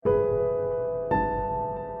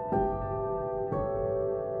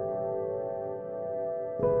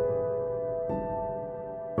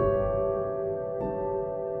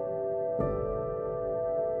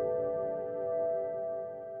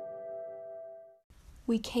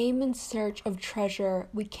We came in search of treasure,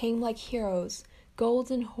 we came like heroes,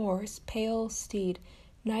 golden horse, pale steed,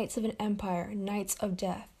 knights of an empire, knights of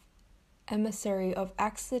death, emissary of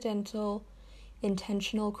accidental,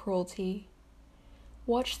 intentional cruelty.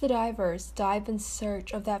 Watch the divers dive in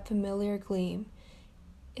search of that familiar gleam.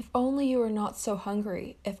 If only you were not so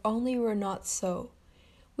hungry, if only you were not so.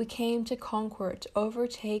 We came to conquer, to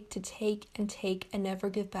overtake, to take and never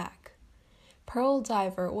give back. Pearl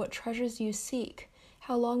diver, what treasures you seek?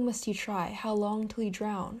 How long must you try? How long till you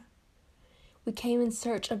drown? We came in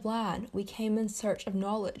search of land, we came in search of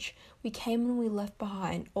knowledge, we came and we left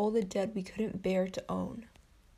behind all the dead we couldn't bear to own.